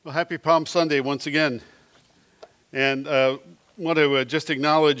Well, happy Palm Sunday once again. And want to just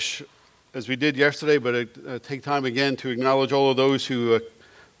acknowledge, as we did yesterday, but take time again to acknowledge all of those who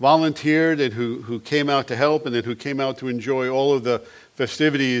volunteered and who came out to help and then who came out to enjoy all of the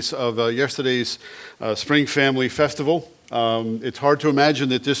festivities of yesterday's Spring Family Festival. It's hard to imagine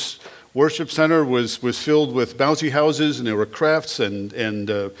that this worship center was filled with bouncy houses and there were crafts and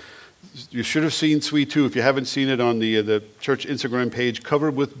you should have seen Sweet 2 if you haven't seen it on the church Instagram page,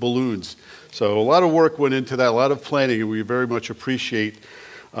 covered with balloons. So a lot of work went into that, a lot of planning, and we very much appreciate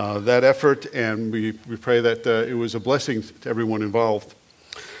that effort, and we pray that it was a blessing to everyone involved.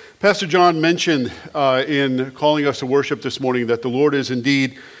 Pastor John mentioned in calling us to worship this morning that the Lord is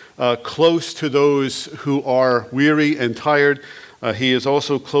indeed close to those who are weary and tired. He is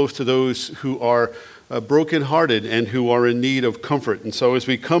also close to those who are brokenhearted and who are in need of comfort. And so as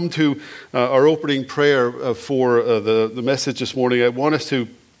we come to our opening prayer for the message this morning, I want us to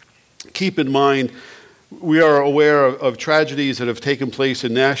keep in mind we are aware of tragedies that have taken place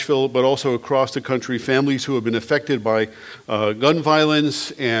in Nashville, but also across the country, families who have been affected by gun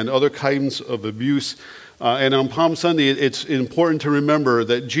violence and other kinds of abuse. And on Palm Sunday, it's important to remember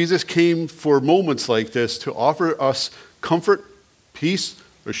that Jesus came for moments like this to offer us comfort, peace,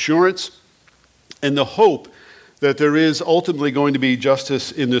 assurance, and the hope that there is ultimately going to be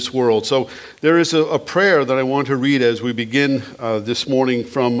justice in this world. So there is a prayer that I want to read as we begin this morning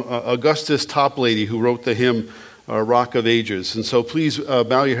from Augustus Toplady, who wrote the hymn, Rock of Ages. And so please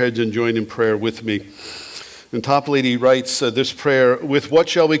bow your heads and join in prayer with me. And Toplady writes this prayer, "With what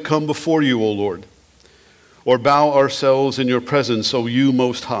shall we come before you, O Lord? Or bow ourselves in your presence, O you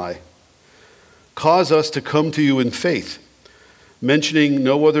most high? Cause us to come to you in faith, mentioning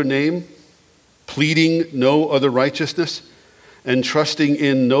no other name, pleading no other righteousness, and trusting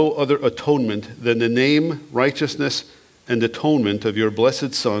in no other atonement than the name, righteousness, and atonement of your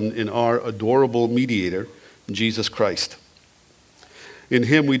blessed Son in our adorable mediator, Jesus Christ. In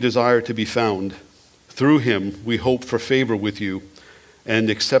him we desire to be found. Through him we hope for favor with you and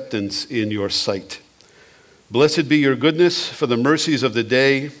acceptance in your sight. Blessed be your goodness for the mercies of the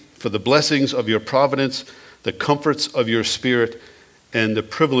day, for the blessings of your providence, the comforts of your Spirit, and the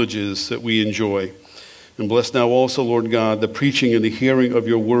privileges that we enjoy. And bless now also, Lord God, the preaching and the hearing of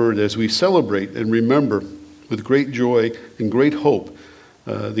your word as we celebrate and remember with great joy and great hope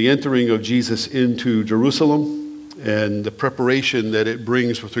the entering of Jesus into Jerusalem and the preparation that it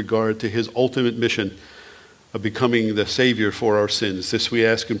brings with regard to his ultimate mission of becoming the Savior for our sins. This we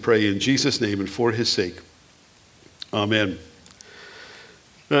ask and pray in Jesus' name and for his sake. Amen.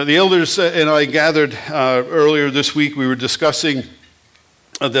 The elders and I gathered earlier this week. We were discussing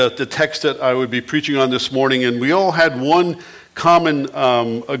the text that I would be preaching on this morning, and we all had one common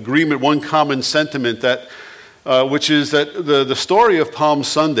agreement, one common sentiment, that which is that the story of Palm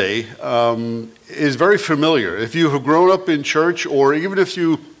Sunday is very familiar. If you have grown up in church, or even if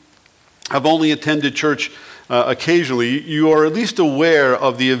you have only attended church occasionally, you are at least aware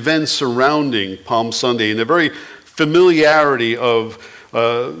of the events surrounding Palm Sunday and the very familiarity of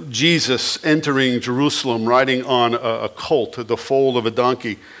Jesus entering Jerusalem riding on a colt, the foal of a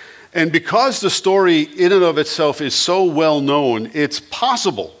donkey. And because the story in and of itself is so well known, it's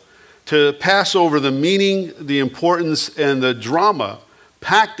possible to pass over the meaning, the importance, and the drama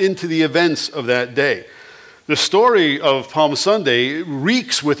packed into the events of that day. The story of Palm Sunday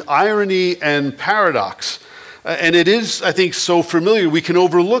reeks with irony and paradox. And it is, I think, so familiar we can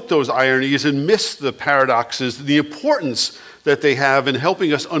overlook those ironies and miss the paradoxes, the importance that they have in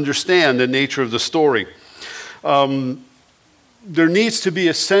helping us understand the nature of the story. There needs to be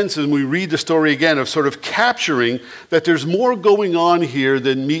a sense, as we read the story again, of sort of capturing that there's more going on here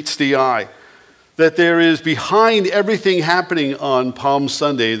than meets the eye. That there is behind everything happening on Palm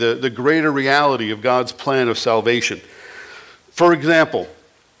Sunday the greater reality of God's plan of salvation. For example,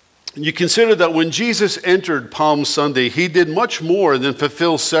 you consider that when Jesus entered Palm Sunday, he did much more than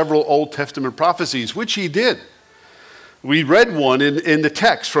fulfill several Old Testament prophecies, which he did. We read one in the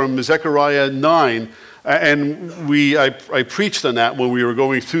text from Zechariah 9, and I preached on that when we were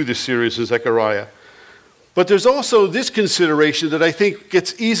going through this series in Zechariah. But there's also this consideration that I think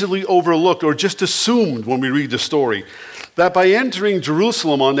gets easily overlooked or just assumed when we read the story, that by entering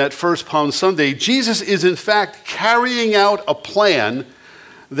Jerusalem on that first Palm Sunday, Jesus is in fact carrying out a plan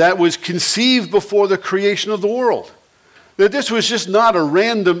that was conceived before the creation of the world. That this was just not a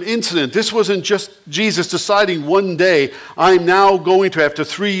random incident. This wasn't just Jesus deciding one day, I'm now going to, after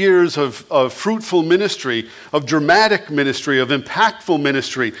 3 years of fruitful ministry, of dramatic ministry, of impactful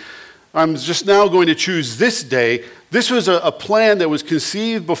ministry, I'm just now going to choose this day. This was a plan that was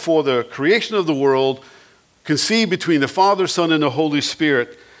conceived before the creation of the world, conceived between the Father, Son, and the Holy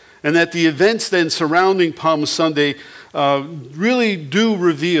Spirit, And that the events then surrounding Palm Sunday really do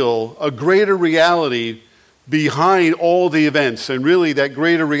reveal a greater reality behind all the events. And really that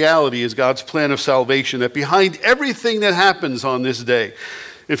greater reality is God's plan of salvation, that behind everything that happens on this day,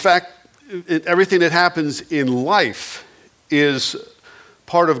 in fact, everything that happens in life is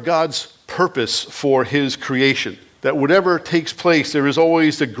part of God's purpose for his creation. That whatever takes place, there is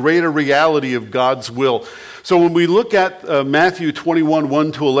always the greater reality of God's will. So when we look at Matthew 21,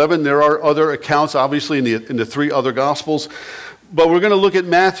 1 to 11, there are other accounts, obviously, in the three other Gospels. But we're going to look at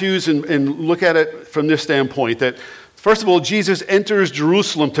Matthew's and look at it from this standpoint. That, first of all, Jesus enters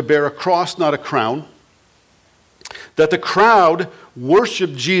Jerusalem to bear a cross, not a crown. That the crowd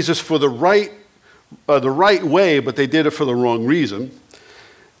worshiped Jesus for the right way, but they did it for the wrong reason.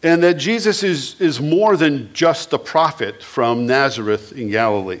 And that Jesus is more than just a prophet from Nazareth in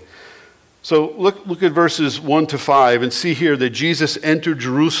Galilee. So look at verses 1 to 5 and see here that Jesus entered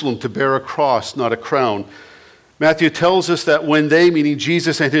Jerusalem to bear a cross, not a crown. Matthew tells us that when they, meaning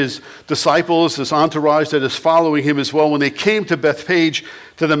Jesus and his disciples, this entourage that is following him as well, when they came to Bethphage,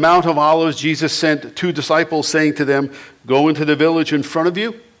 to the Mount of Olives, Jesus sent two disciples, saying to them, "Go into the village in front of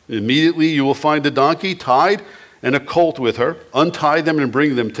you. Immediately you will find a donkey tied and a colt with her. Untie them and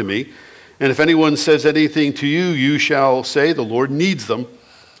bring them to me. And if anyone says anything to you, you shall say, 'The Lord needs them,'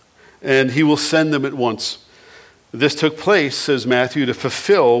 and he will send them at once." This took place, says Matthew, to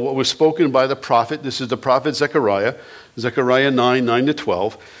fulfill what was spoken by the prophet. This is the prophet Zechariah, Zechariah 9, 9 to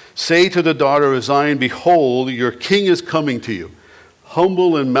 12. "Say to the daughter of Zion, behold, your king is coming to you,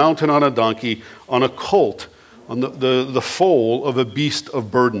 humble and mounted on a donkey, on a colt, on the foal of a beast of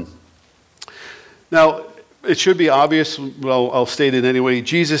burden." Now, it should be obvious, well, I'll state it anyway.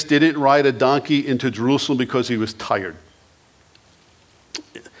 Jesus didn't ride a donkey into Jerusalem because he was tired.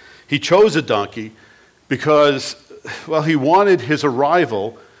 He chose a donkey because, well, he wanted his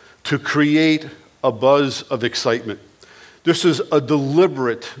arrival to create a buzz of excitement. This is a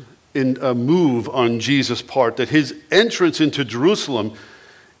deliberate move on Jesus' part, that his entrance into Jerusalem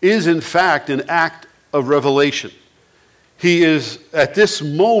is in fact an act of revelation. He is at this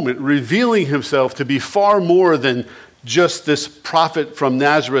moment revealing himself to be far more than just this prophet from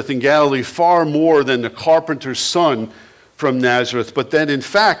Nazareth in Galilee, far more than the carpenter's son from Nazareth, but then in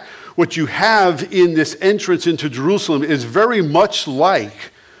fact, what you have in this entrance into Jerusalem is very much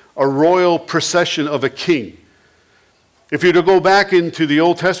like a royal procession of a king. If you were to go back into the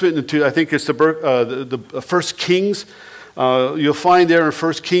Old Testament, into I think it's the First Kings, you'll find there in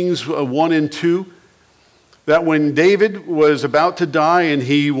 1 Kings 1 and 2 that when David was about to die and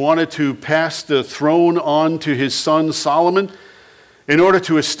he wanted to pass the throne on to his son Solomon, in order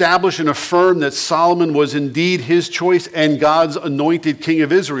to establish and affirm that Solomon was indeed his choice and God's anointed king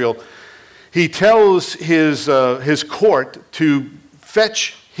of Israel, he tells his court to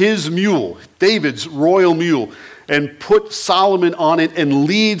fetch his mule, David's royal mule, and put Solomon on it and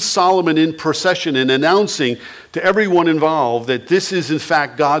lead Solomon in procession and announcing to everyone involved that this is in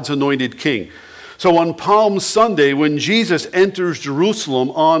fact God's anointed king. So on Palm Sunday, when Jesus enters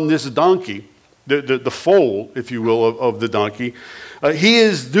Jerusalem on this donkey, the foal, if you will, of the donkey, he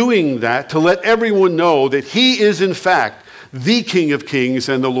is doing that to let everyone know that he is in fact the King of Kings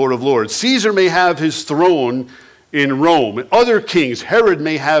and the Lord of Lords. Caesar may have his throne in Rome, and other kings, Herod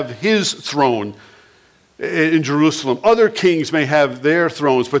may have his throne in Jerusalem. Other kings may have their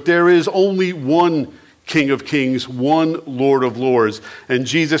thrones, but there is only one King of Kings, one Lord of Lords, and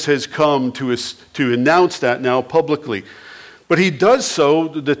Jesus has come to announce that now publicly. But he does so,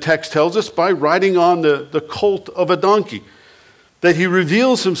 the text tells us, by riding on the colt of a donkey. That he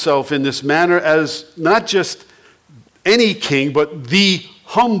reveals himself in this manner as not just any king, but the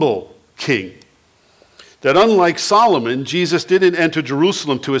humble king. That unlike Solomon, Jesus didn't enter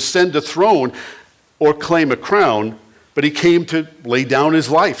Jerusalem to ascend a throne or claim a crown, but he came to lay down his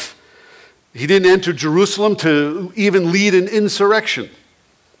life. He didn't enter Jerusalem to even lead an insurrection.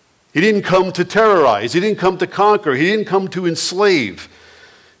 He didn't come to terrorize. He didn't come to conquer. He didn't come to enslave.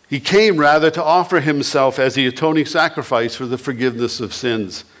 He came rather to offer himself as the atoning sacrifice for the forgiveness of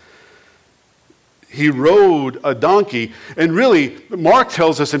sins. He rode a donkey, and really, Mark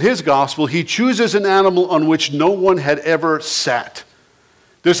tells us in his gospel, he chooses an animal on which no one had ever sat.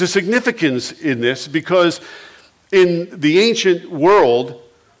 There's a significance in this because in the ancient world,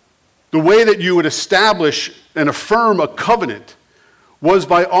 the way that you would establish and affirm a covenant was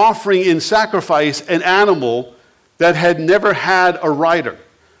by offering in sacrifice an animal that had never had a rider.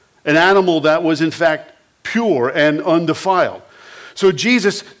 An animal that was in fact pure and undefiled. So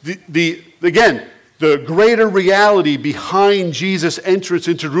Jesus, again, the greater reality behind Jesus' entrance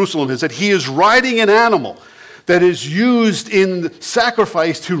into Jerusalem is that he is riding an animal that is used in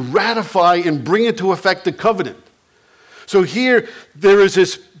sacrifice to ratify and bring into effect the covenant. So here there is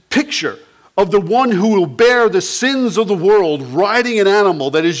this picture of the one who will bear the sins of the world riding an animal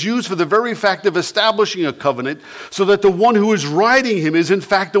that is used for the very fact of establishing a covenant, so that the one who is riding him is in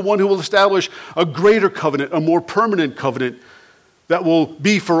fact the one who will establish a greater covenant, a more permanent covenant that will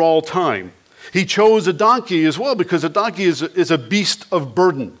be for all time. He chose a donkey as well because a donkey is a beast of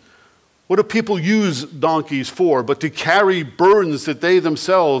burden. What do people use donkeys for but to carry burdens that they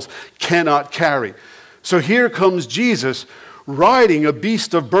themselves cannot carry? So here comes Jesus riding a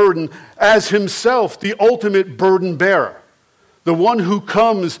beast of burden as himself the ultimate burden bearer. The one who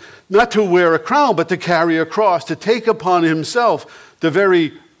comes not to wear a crown, but to carry a cross, to take upon himself the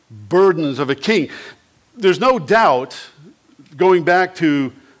very burdens of a king. There's no doubt, going back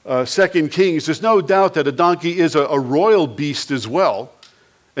to 2 Kings, there's no doubt that a donkey is a royal beast as well,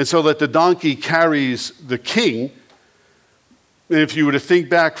 and so that the donkey carries the king. And if you were to think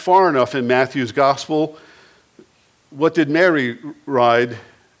back far enough in Matthew's gospel, what did Mary ride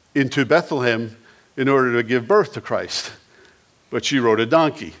into Bethlehem in order to give birth to Christ? But she rode a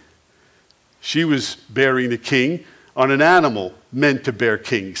donkey. She was bearing the king on an animal meant to bear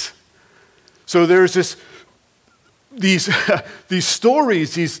kings. So there's these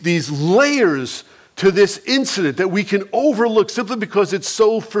stories, these layers to this incident that we can overlook simply because it's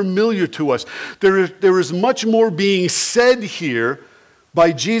so familiar to us. There is much more being said here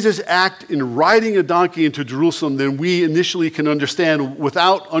by Jesus' act in riding a donkey into Jerusalem than we initially can understand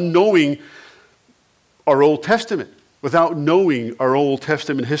without unknowing our Old Testament, without knowing our Old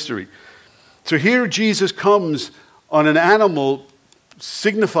Testament history. So here Jesus comes on an animal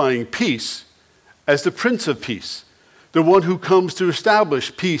signifying peace as the Prince of Peace, the one who comes to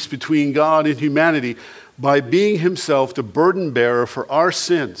establish peace between God and humanity by being himself the burden bearer for our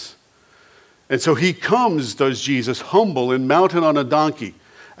sins. And so he comes, does Jesus, humble and mounted on a donkey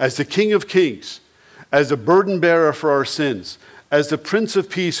as the King of Kings, as the burden bearer for our sins, as the Prince of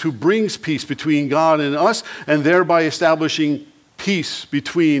Peace who brings peace between God and us, and thereby establishing peace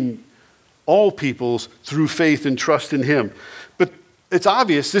between all peoples through faith and trust in him. But it's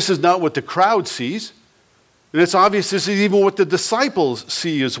obvious this is not what the crowd sees. And it's obvious this is even what the disciples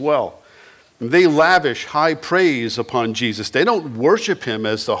see as well. And they lavish high praise upon Jesus. They don't worship him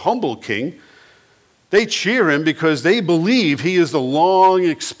as the humble king. They cheer him because they believe he is the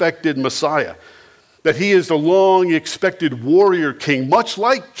long-expected Messiah, that he is the long-expected warrior king, much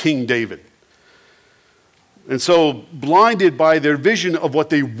like King David. And so, blinded by their vision of what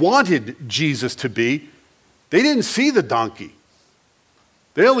they wanted Jesus to be, they didn't see the donkey.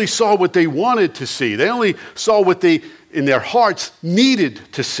 They only saw what they wanted to see. They only saw what they, in their hearts, needed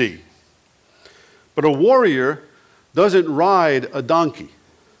to see. But a warrior doesn't ride a donkey.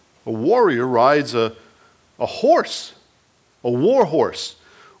 A warrior rides a horse, a war horse,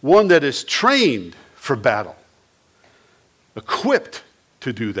 one that is trained for battle, equipped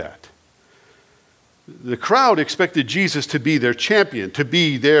to do that. The crowd expected Jesus to be their champion, to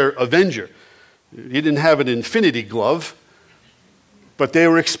be their avenger. He didn't have an infinity glove, but they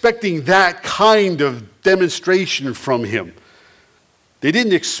were expecting that kind of demonstration from him. They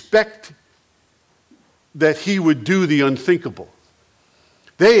didn't expect that he would do the unthinkable.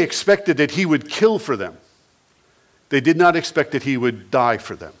 They expected that he would kill for them. They did not expect that he would die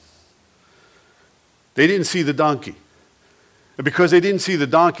for them. They didn't see the donkey. And because they didn't see the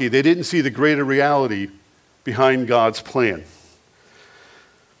donkey, they didn't see the greater reality behind God's plan.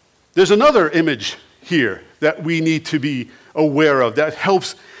 There's another image here that we need to be aware of that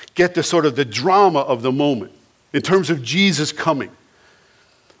helps get the sort of the drama of the moment in terms of Jesus coming.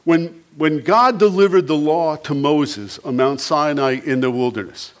 When God delivered the law to Moses on Mount Sinai in the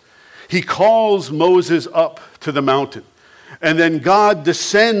wilderness, he calls Moses up to the mountain. And then God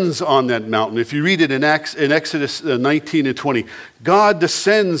descends on that mountain. If you read it in Exodus 19 and 20, God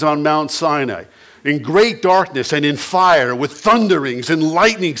descends on Mount Sinai in great darkness and in fire with thunderings and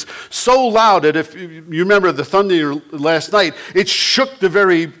lightnings so loud that if you remember the thunder last night, it shook the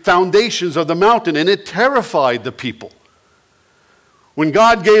very foundations of the mountain and it terrified the people. When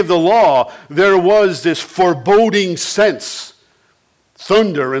God gave the law, there was this foreboding sense.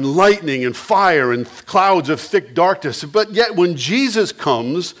 Thunder and lightning and fire and clouds of thick darkness. But yet when Jesus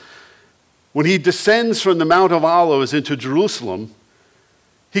comes, when he descends from the Mount of Olives into Jerusalem,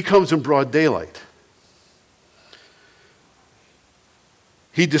 he comes in broad daylight.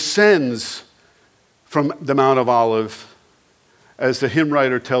 He descends from the Mount of Olives, as the hymn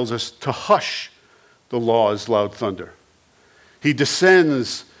writer tells us, to hush the law's loud thunder. He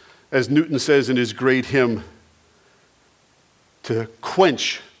descends, as Newton says in his great hymn, to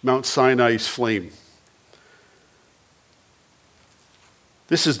quench Mount Sinai's flame.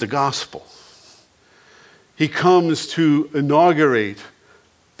 This is the gospel. He comes to inaugurate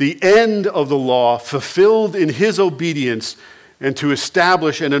the end of the law fulfilled in his obedience and to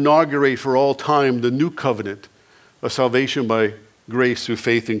establish and inaugurate for all time the new covenant of salvation by grace through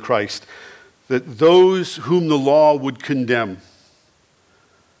faith in Christ. That those whom the law would condemn,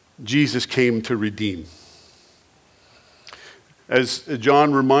 Jesus came to redeem. As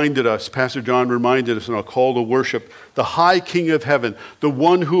John reminded us, Pastor John reminded us in our call to worship, the high King of heaven, the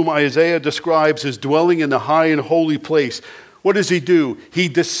one whom Isaiah describes as dwelling in the high and holy place, what does he do? He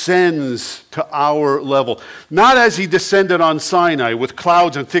descends to our level. Not as he descended on Sinai with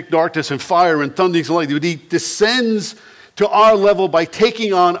clouds and thick darkness and fire and thunderings and lightning, but he descends to our level by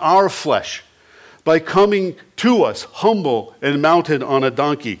taking on our flesh, by coming to us humble and mounted on a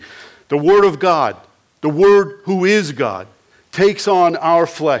donkey. The Word of God, the Word who is God, takes on our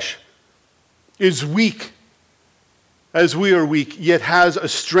flesh, is weak as we are weak, yet has a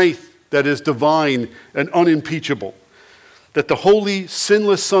strength that is divine and unimpeachable. That the holy,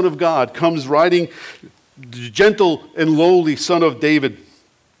 sinless Son of God comes riding, the gentle and lowly Son of David.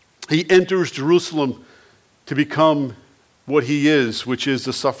 He enters Jerusalem to become what he is, which is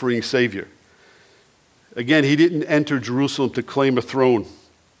the suffering Savior. Again, he didn't enter Jerusalem to claim a throne,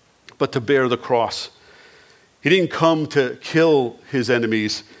 but to bear the cross. He didn't come to kill his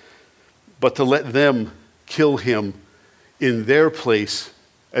enemies, but to let them kill him in their place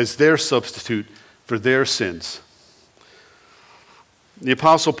as their substitute for their sins. The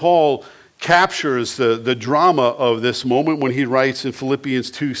Apostle Paul captures the drama of this moment when he writes in Philippians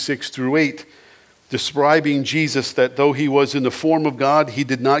 2, 6 through 8, describing Jesus, that though he was in the form of God, he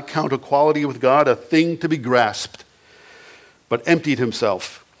did not count equality with God a thing to be grasped, but emptied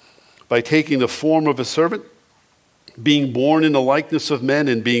himself by taking the form of a servant, being born in the likeness of men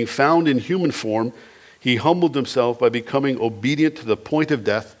and being found in human form. He humbled himself by becoming obedient to the point of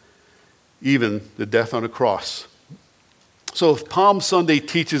death, even the death on a cross. So if Palm Sunday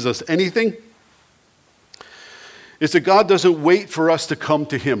teaches us anything, it's that God doesn't wait for us to come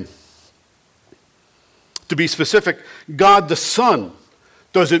to him. To be specific, God the Son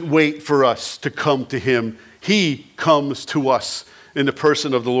doesn't wait for us to come to him. He comes to us in the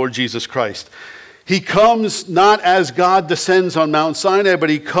person of the Lord Jesus Christ. He comes not as God descends on Mount Sinai, but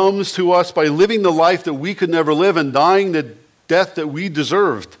he comes to us by living the life that we could never live and dying the death that we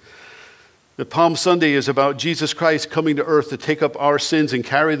deserved. The Palm Sunday is about Jesus Christ coming to earth to take up our sins and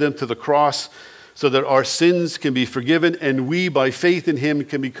carry them to the cross so that our sins can be forgiven and we, by faith in him,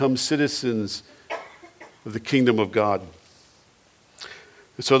 can become citizens of the kingdom of God.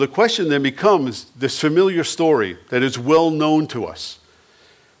 And so the question then becomes this familiar story that is well known to us.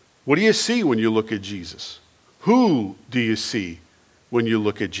 What do you see when you look at Jesus? Who do you see when you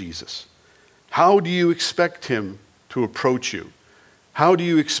look at Jesus? How do you expect him to approach you? How do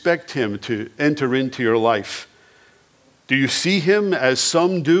you expect him to enter into your life? Do you see him, as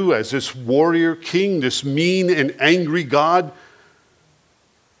some do, as this warrior king, this mean and angry God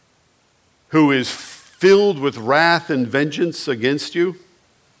who is filled with wrath and vengeance against you?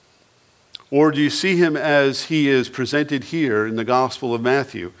 Or do you see him as he is presented here in the Gospel of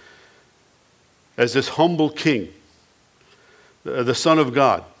Matthew, as this humble king, the Son of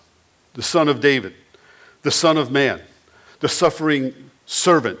God, the Son of David, the Son of Man, the suffering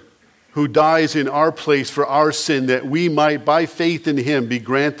servant who dies in our place for our sin, that we might, by faith in him, be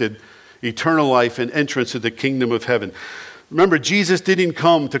granted eternal life and entrance to the kingdom of heaven? Remember, Jesus didn't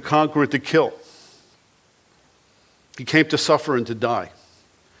come to conquer and to kill. He came to suffer and to die.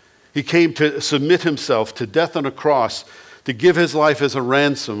 He came to submit himself to death on a cross, to give his life as a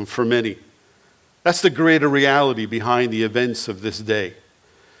ransom for many. That's the greater reality behind the events of this day.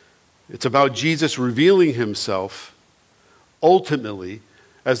 It's about Jesus revealing himself ultimately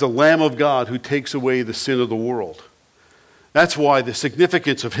as the Lamb of God who takes away the sin of the world. That's why the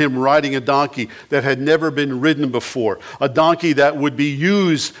significance of him riding a donkey that had never been ridden before, a donkey that would be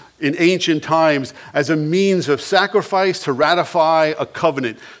used in ancient times as a means of sacrifice to ratify a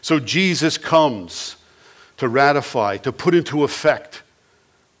covenant. So Jesus comes to ratify, to put into effect,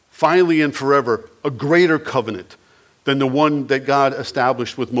 finally and forever, a greater covenant than the one that God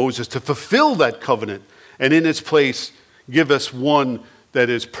established with Moses, to fulfill that covenant and in its place give us one that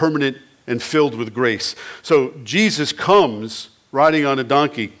is permanent and filled with grace. So Jesus comes riding on a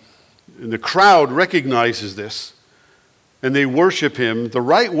donkey, and the crowd recognizes this, and they worship him the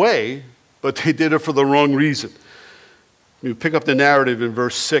right way, but they did it for the wrong reason. You pick up the narrative in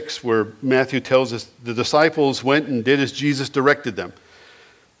verse 6 where Matthew tells us the disciples went and did as Jesus directed them.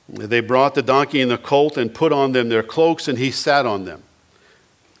 They brought the donkey and the colt and put on them their cloaks, and he sat on them.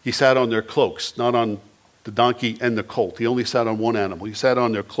 He sat on their cloaks, not on the donkey and the colt. He only sat on one animal. He sat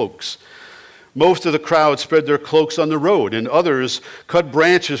on their cloaks. Most of the crowd spread their cloaks on the road, and others cut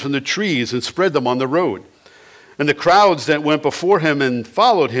branches from the trees and spread them on the road. And the crowds that went before him and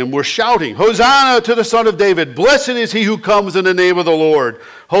followed him were shouting, "Hosanna to the Son of David! Blessed is he who comes in the name of the Lord!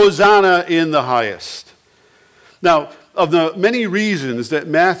 Hosanna in the highest!" Now, of the many reasons that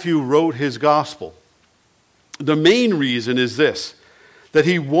Matthew wrote his gospel, the main reason is this, that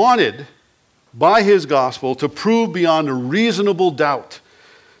he wanted, by his gospel, to prove beyond a reasonable doubt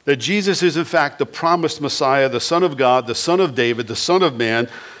that Jesus is in fact the promised Messiah, the Son of God, the Son of David, the Son of Man,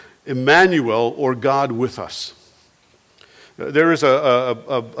 Emmanuel, or God with us. There is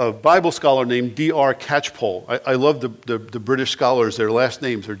a Bible scholar named D.R. Catchpole. I love the British scholars. Their last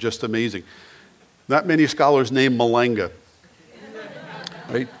names are just amazing. Not many scholars named Malanga.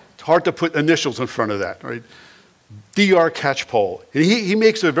 Right? It's hard to put initials in front of that, right? D.R. Catchpole. And he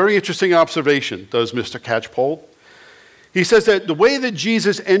makes a very interesting observation, does Mr. Catchpole. He says that the way that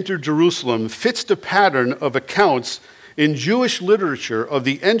Jesus entered Jerusalem fits the pattern of accounts in Jewish literature of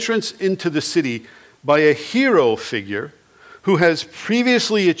the entrance into the city by a hero figure who has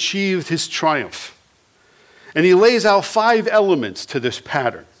previously achieved his triumph. And he lays out 5 elements to this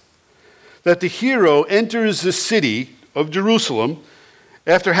pattern. That the hero enters the city of Jerusalem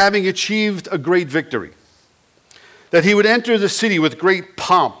after having achieved a great victory. That he would enter the city with great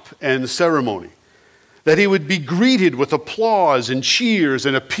pomp and ceremony. That he would be greeted with applause and cheers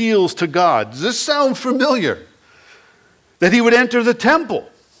and appeals to God. Does this sound familiar? That he would enter the temple.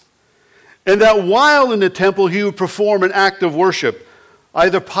 And that while in the temple he would perform an act of worship,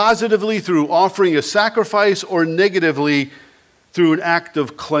 either positively through offering a sacrifice or negatively through an act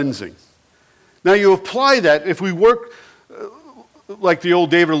of cleansing. Now you apply that, if we work like the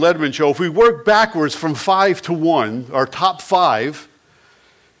old David Letterman show, if we work backwards from 5 to 1, our top 5,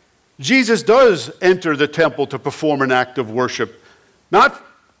 Jesus does enter the temple to perform an act of worship, not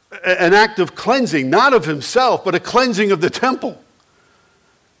an act of cleansing, not of himself, but a cleansing of the temple.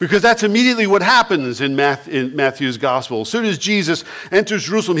 Because that's immediately what happens in Matthew's gospel. As soon as Jesus enters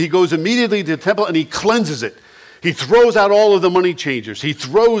Jerusalem, he goes immediately to the temple and he cleanses it. He throws out all of the money changers. He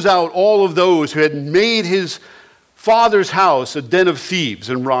throws out all of those who had made his Father's house a den of thieves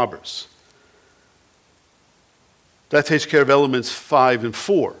and robbers. That takes care of elements 5 and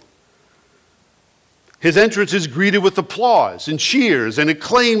 4. His entrance is greeted with applause and cheers, and it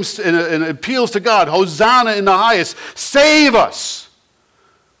claims and appeals to God, Hosanna in the highest, save us.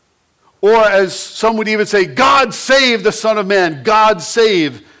 Or as some would even say, God save the Son of Man, God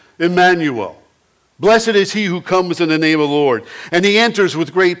save Emmanuel. Blessed is he who comes in the name of the Lord. And he enters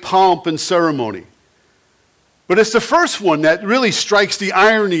with great pomp and ceremony. But it's the first one that really strikes the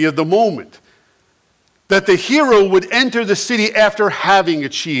irony of the moment. That the hero would enter the city after having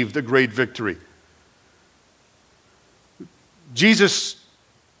achieved a great victory. Jesus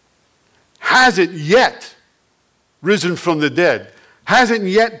hasn't yet risen from the dead, hasn't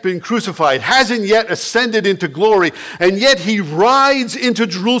yet been crucified, hasn't yet ascended into glory, and yet he rides into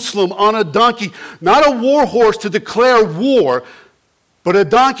Jerusalem on a donkey, not a war horse to declare war, but a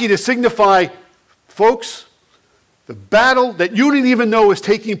donkey to signify, folks, the battle that you didn't even know is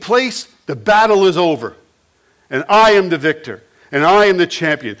taking place, the battle is over, and I am the victor. And I am the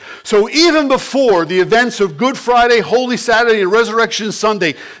champion. So even before the events of Good Friday, Holy Saturday, and Resurrection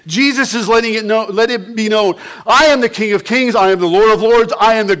Sunday, Jesus is let it be known, I am the King of Kings, I am the Lord of Lords,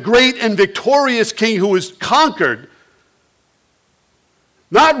 I am the great and victorious King who has conquered,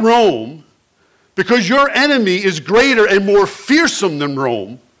 not Rome, because your enemy is greater and more fearsome than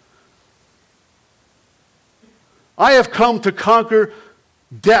Rome. I have come to conquer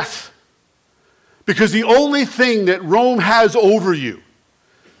death. Because the only thing that Rome has over you,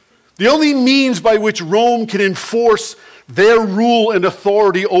 the only means by which Rome can enforce their rule and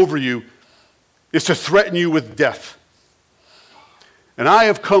authority over you is to threaten you with death. And I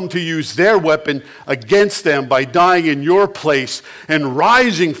have come to use their weapon against them by dying in your place and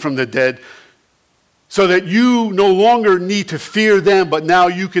rising from the dead so that you no longer need to fear them, but now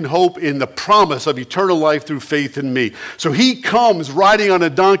you can hope in the promise of eternal life through faith in me. So he comes riding on a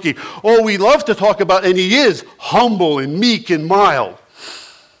donkey. Oh, we love to talk about, and he is humble and meek and mild.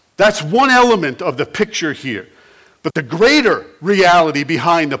 That's one element of the picture here. But the greater reality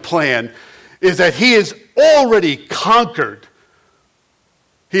behind the plan is that he is already conquered.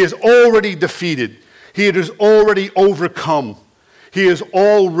 He is already defeated. He has already overcome. He is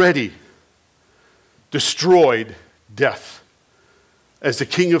already destroyed death as the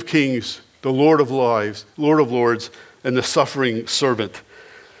King of Kings, the Lord of Lords, and the suffering servant.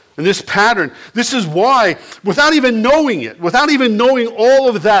 And this pattern, this is why, without even knowing it, without even knowing all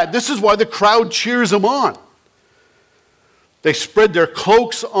of that, this is why the crowd cheers him on. They spread their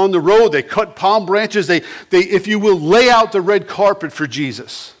cloaks on the road. They cut palm branches. They, if you will, lay out the red carpet for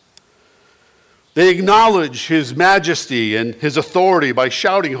Jesus. They acknowledge his majesty and his authority by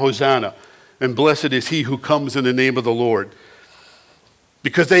shouting, Hosanna, and blessed is he who comes in the name of the Lord.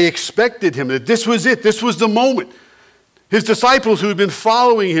 Because they expected him, that this was it, this was the moment. His disciples who had been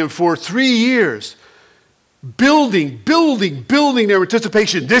following him for 3 years, building their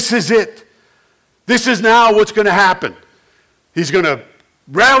anticipation. This is it. This is now what's going to happen. He's going to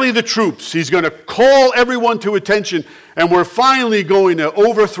rally the troops. He's going to call everyone to attention. And we're finally going to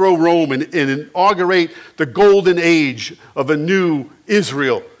overthrow Rome and inaugurate the golden age of a new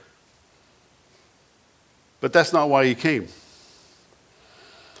Israel. But that's not why he came.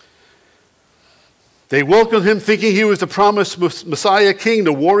 They welcomed him thinking he was the promised Messiah king,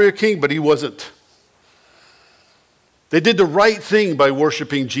 the warrior king, but he wasn't. They did the right thing by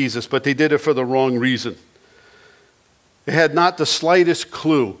worshiping Jesus, but they did it for the wrong reason. They had not the slightest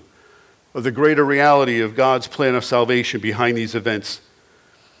clue of the greater reality of God's plan of salvation behind these events.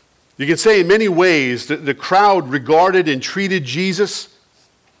 You can say in many ways that the crowd regarded and treated Jesus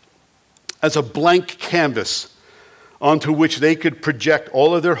as a blank canvas onto which they could project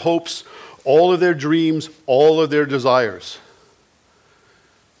all of their hopes, all of their dreams, all of their desires.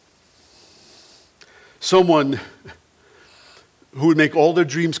 Someone who would make all their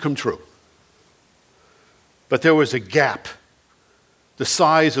dreams come true. But there was a gap, the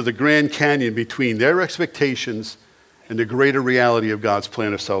size of the Grand Canyon between their expectations and the greater reality of God's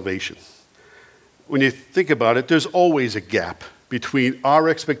plan of salvation. When you think about it, there's always a gap between our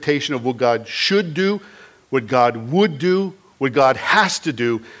expectation of what God should do, what God would do, what God has to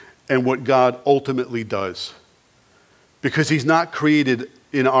do, and what God ultimately does. Because he's not created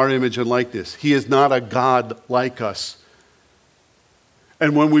in our image and likeness. He is not a God like us.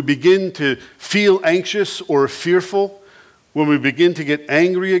 And when we begin to feel anxious or fearful, when we begin to get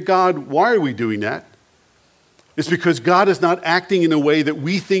angry at God, why are we doing that? It's because God is not acting in a way that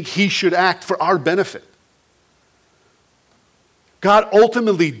we think he should act for our benefit. God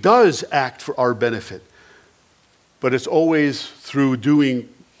ultimately does act for our benefit, but it's always through doing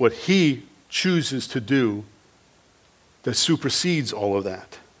what he chooses to do that supersedes all of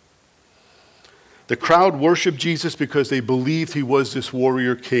that. The crowd worshiped Jesus because they believed he was this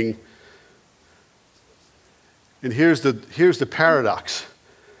warrior king. And here's the paradox.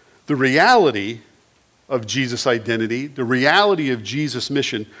 The reality of Jesus' identity, the reality of Jesus'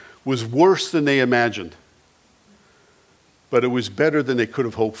 mission was worse than they imagined. But it was better than they could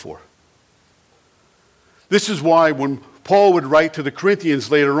have hoped for. This is why when Paul would write to the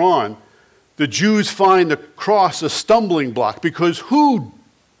Corinthians later on, the Jews find the cross a stumbling block, because who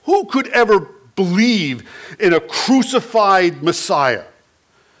could ever believe in a crucified Messiah?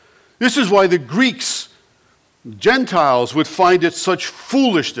 This is why the Greeks, Gentiles, would find it such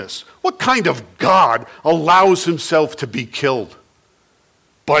foolishness. What kind of God allows himself to be killed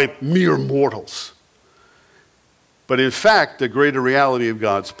by mere mortals? But in fact, the greater reality of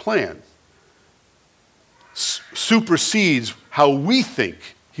God's plan supersedes how we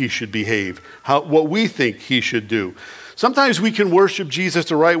think he should behave, what we think he should do. Sometimes we can worship Jesus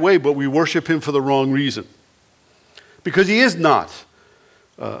the right way, but we worship him for the wrong reason. Because he is not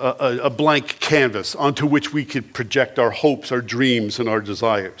a blank canvas onto which we could project our hopes, our dreams, and our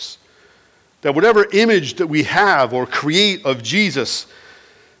desires. That whatever image that we have or create of Jesus,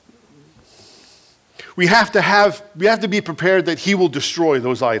 we have to be prepared that he will destroy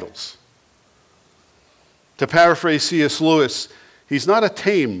those idols. To paraphrase C.S. Lewis, he's not a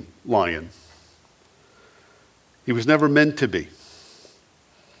tame lion. He was never meant to be.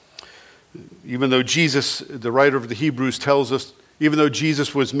 Even though Jesus, the writer of the Hebrews tells us, even though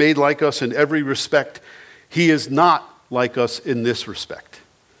Jesus was made like us in every respect, he is not like us in this respect.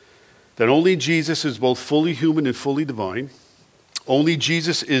 That only Jesus is both fully human and fully divine. Only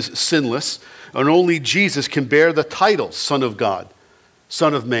Jesus is sinless. And only Jesus can bear the title Son of God,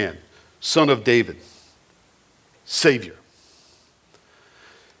 Son of Man, Son of David, Savior.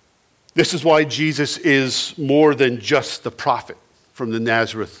 This is why Jesus is more than just the prophet from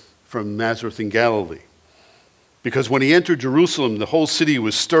Nazareth in Galilee. Because when he entered Jerusalem, the whole city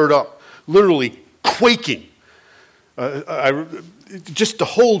was stirred up, literally quaking. Just the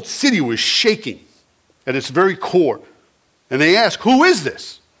whole city was shaking at its very core. And they asked, "Who is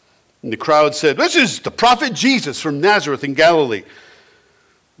this?" And the crowd said, "This is the prophet Jesus from Nazareth in Galilee."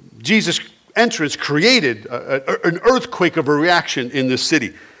 Jesus' entrance created an earthquake of a reaction in the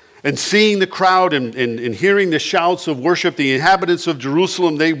city. And seeing the crowd and hearing the shouts of worship, the inhabitants of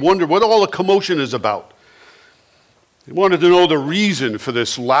Jerusalem, they wondered what all the commotion is about. They wanted to know the reason for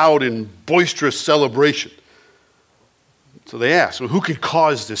this loud and boisterous celebration. So they asked, well, who could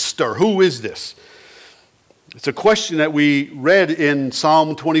cause this stir? Who is this? It's a question that we read in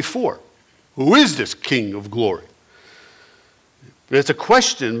Psalm 24. Who is this King of glory? It's a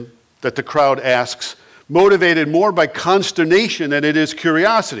question that the crowd asks, motivated more by consternation than it is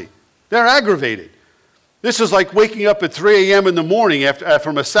curiosity. They're aggravated. This is like waking up at 3 a.m. in the morning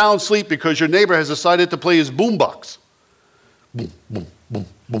from a sound sleep because your neighbor has decided to play his boombox. Boom, boom, boom,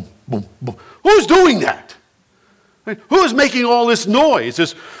 boom, boom, boom. Who's doing that? Who is making all this noise,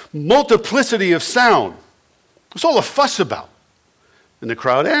 this multiplicity of sound? What's all the fuss about? And the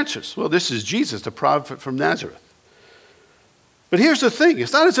crowd answers, well, this is Jesus, the prophet from Nazareth. But here's the thing.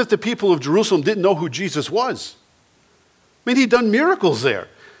 It's not as if the people of Jerusalem didn't know who Jesus was. I mean, he'd done miracles there.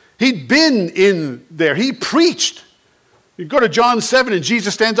 He'd been in there. He preached. You go to John 7, and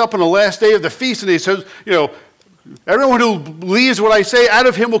Jesus stands up on the last day of the feast, and he says, everyone who believes what I say, out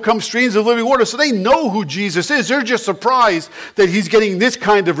of him will come streams of living water. So they know who Jesus is. They're just surprised that he's getting this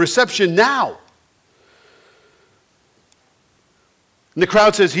kind of reception now. And the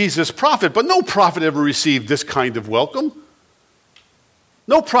crowd says he's this prophet, but no prophet ever received this kind of welcome.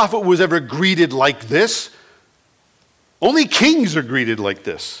 No prophet was ever greeted like this. Only kings are greeted like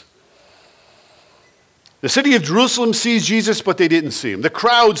this. The city of Jerusalem sees Jesus, but they didn't see him. The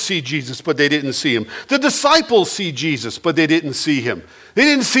crowd see Jesus, but they didn't see him. The disciples see Jesus, but they didn't see him. They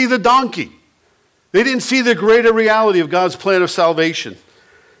didn't see the donkey. They didn't see the greater reality of God's plan of salvation.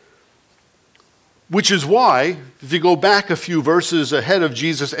 Which is why, if you go back a few verses ahead of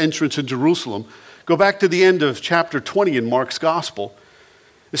Jesus' entrance in Jerusalem, go back to the end of chapter 20 in Mark's Gospel,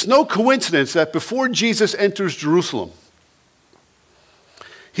 it's no coincidence that before Jesus enters Jerusalem,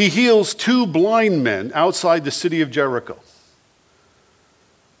 he heals 2 blind men outside the city of Jericho.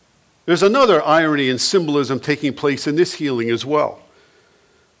 There's another irony and symbolism taking place in this healing as well.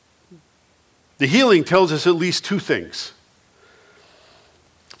 The healing tells us at least 2 things.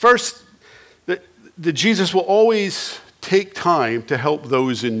 First, that Jesus will always take time to help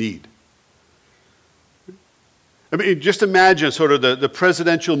those in need. I mean, just imagine sort of the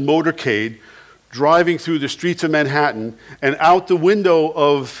presidential motorcade driving through the streets of Manhattan, and out the window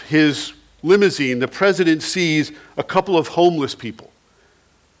of his limousine, the president sees a couple of homeless people.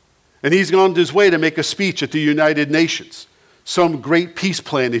 And he's on his way to make a speech at the United Nations, some great peace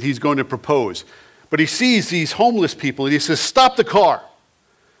plan that he's going to propose. But he sees these homeless people, and he says, stop the car.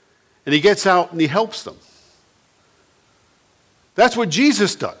 And he gets out and he helps them. That's what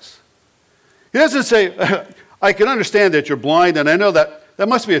Jesus does. He doesn't say, I can understand that you're blind, and I know that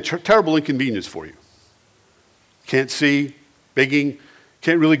must be a terrible inconvenience for you. Can't see, begging,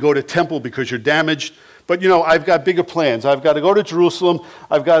 can't really go to temple because you're damaged. But, I've got bigger plans. I've got to go to Jerusalem.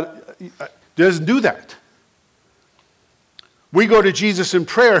 Doesn't do that. We go to Jesus in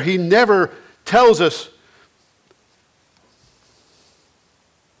prayer. He never tells us,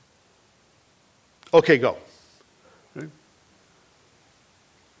 okay, go. Right?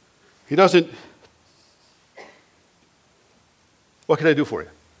 He doesn't, what can I do for you?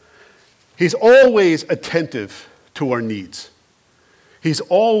 He's always attentive to our needs. He's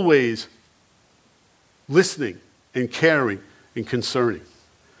always listening and caring and concerning.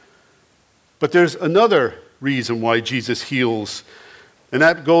 But there's another reason why Jesus heals, and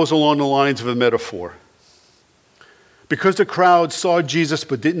that goes along the lines of a metaphor. Because the crowd saw Jesus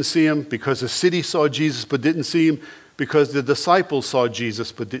but didn't see him, because the city saw Jesus but didn't see him, because the disciples saw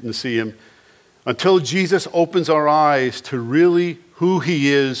Jesus but didn't see him, until Jesus opens our eyes to really who he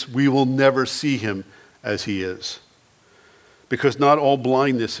is, we will never see him as he is. Because not all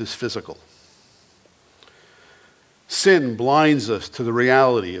blindness is physical. Sin blinds us to the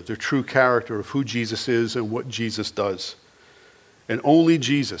reality of the true character of who Jesus is and what Jesus does. And only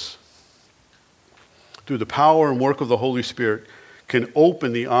Jesus, through the power and work of the Holy Spirit, can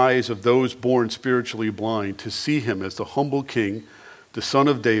open the eyes of those born spiritually blind to see him as the humble King, the Son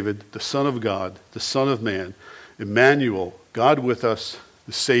of David, the Son of God, the Son of Man, Emmanuel, God with us,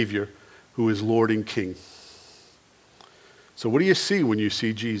 the Savior, who is Lord and King. So what do you see when you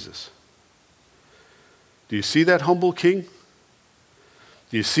see Jesus? Do you see that humble King?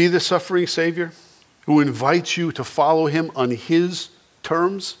 Do you see the suffering Savior who invites you to follow him on his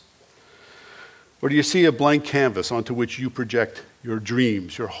terms? Or do you see a blank canvas onto which you project your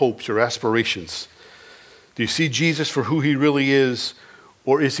dreams, your hopes, your aspirations? Do you see Jesus for who he really is,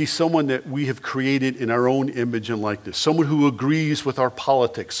 Or is he someone that we have created in our own image and likeness? Someone who agrees with our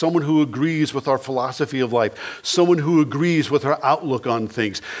politics, someone who agrees with our philosophy of life, someone who agrees with our outlook on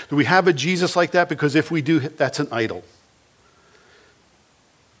things. Do we have a Jesus like that? Because if we do, that's an idol.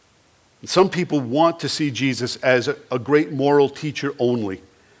 Some people want to see Jesus as a great moral teacher only.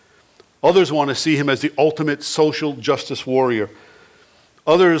 Others want to see him as the ultimate social justice warrior.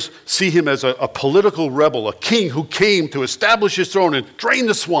 Others see him as a political rebel, a king who came to establish his throne and drain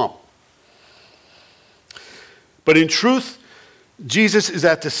the swamp. But in truth, Jesus is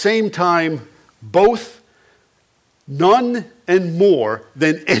at the same time both, none, and more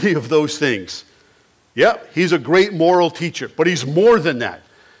than any of those things. Yep, he's a great moral teacher, but he's more than that.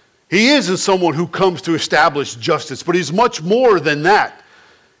 He isn't someone who comes to establish justice, but he's much more than that.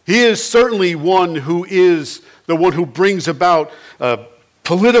 He is certainly one who is the one who brings about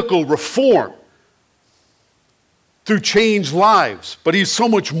political reform through changed lives, but he's so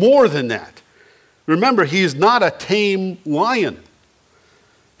much more than that. Remember, he is not a tame lion.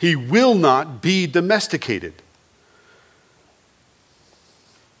 He will not be domesticated.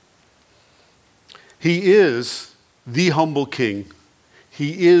 He is the humble king.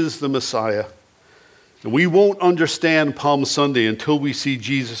 He is the Messiah. And we won't understand Palm Sunday until we see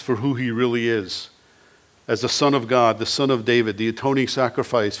Jesus for who he really is. As the Son of God, the Son of David, the atoning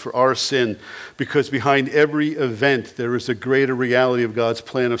sacrifice for our sin, because behind every event there is a greater reality of God's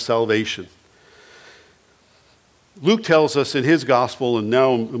plan of salvation. Luke tells us in his gospel, and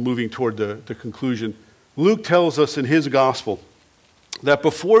now I'm moving toward the conclusion. Luke tells us in his gospel that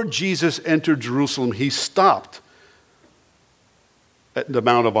before Jesus entered Jerusalem, he stopped at the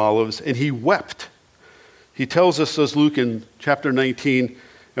Mount of Olives and he wept. He tells us, says Luke in chapter 19,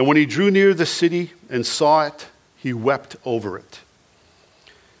 and when he drew near the city and saw it, he wept over it.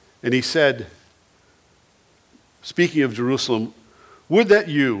 And he said, speaking of Jerusalem, would that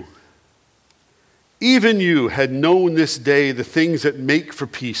you, even you, had known this day the things that make for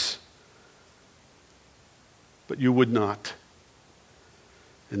peace, but you would not.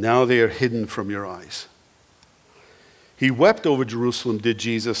 And now they are hidden from your eyes. He wept over Jerusalem, did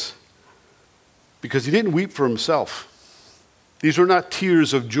Jesus, because he didn't weep for himself. These were not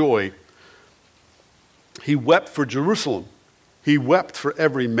tears of joy. He wept for Jerusalem. He wept for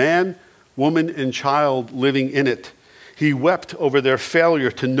every man, woman, and child living in it. He wept over their failure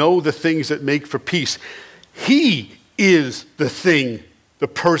to know the things that make for peace. He is the thing, the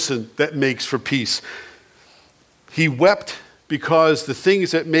person that makes for peace. He wept because the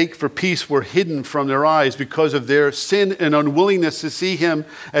things that make for peace were hidden from their eyes because of their sin and unwillingness to see him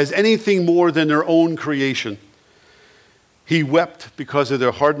as anything more than their own creation. He wept because of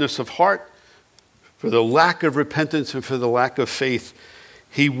their hardness of heart, for the lack of repentance and for the lack of faith.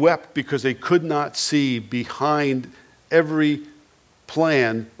 He wept because they could not see behind every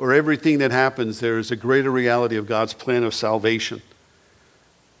plan or everything that happens, there is a greater reality of God's plan of salvation.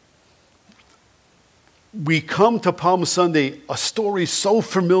 We come to Palm Sunday, a story so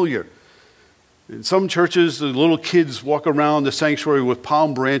familiar. In some churches, the little kids walk around the sanctuary with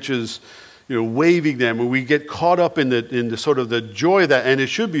palm branches, waving them, and we get caught up in the sort of the joy of that, and it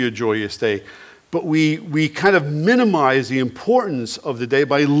should be a joyous day. But we kind of minimize the importance of the day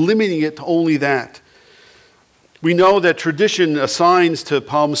by limiting it to only that. We know that tradition assigns to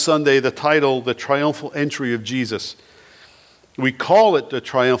Palm Sunday the title, the triumphal entry of Jesus. We call it the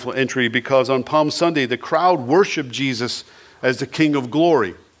triumphal entry because on Palm Sunday, the crowd worshiped Jesus as the King of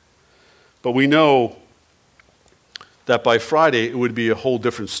glory. But we know that by Friday, it would be a whole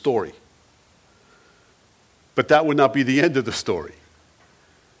different story. But that would not be the end of the story.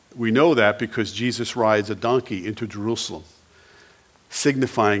 We know that because Jesus rides a donkey into Jerusalem,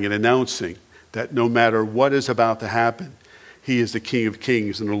 signifying and announcing that no matter what is about to happen, he is the King of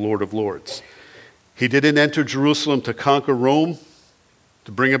kings and the Lord of lords. He didn't enter Jerusalem to conquer Rome,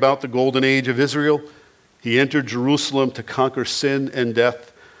 to bring about the golden age of Israel. He entered Jerusalem to conquer sin and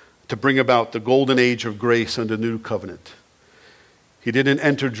death, to bring about the golden age of grace under the new covenant. He didn't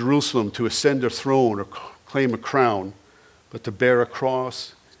enter Jerusalem to ascend a throne or claim a crown, but to bear a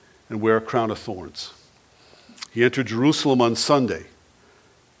cross and wear a crown of thorns. He entered Jerusalem on Sunday,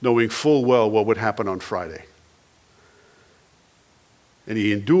 knowing full well what would happen on Friday. And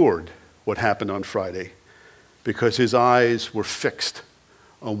he endured what happened on Friday because his eyes were fixed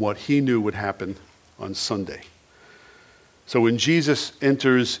on what he knew would happen on Sunday. So when Jesus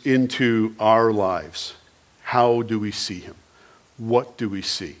enters into our lives, how do we see him? What do we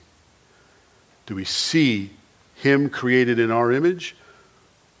see? Do we see him created in our image?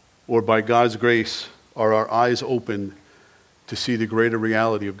 Or by God's grace, are our eyes open to see the greater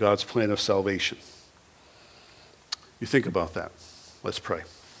reality of God's plan of salvation? You think about that. Let's pray.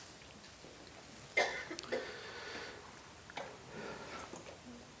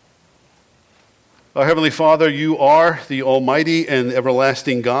 Our Heavenly Father, you are the Almighty and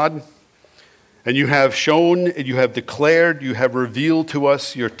everlasting God, and you have shown, and you have declared, you have revealed to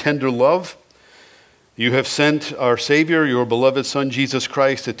us your tender love. You have sent our Savior, your beloved Son, Jesus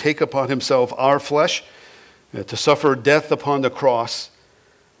Christ, to take upon himself our flesh, to suffer death upon the cross,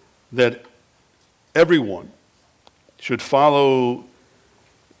 that everyone should follow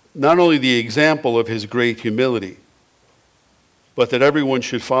not only the example of his great humility, but that everyone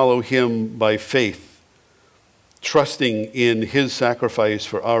should follow him by faith, trusting in his sacrifice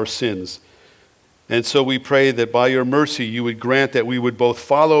for our sins. And so we pray that by your mercy you would grant that we would both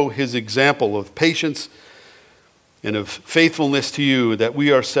follow his example of patience and of faithfulness to you, that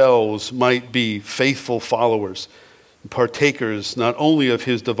we ourselves might be faithful followers, partakers not only of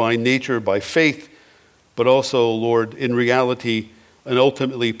his divine nature by faith, but also, Lord, in reality and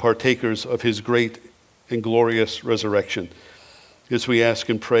ultimately partakers of his great and glorious resurrection. This we ask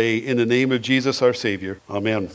and pray in the name of Jesus our Savior. Amen.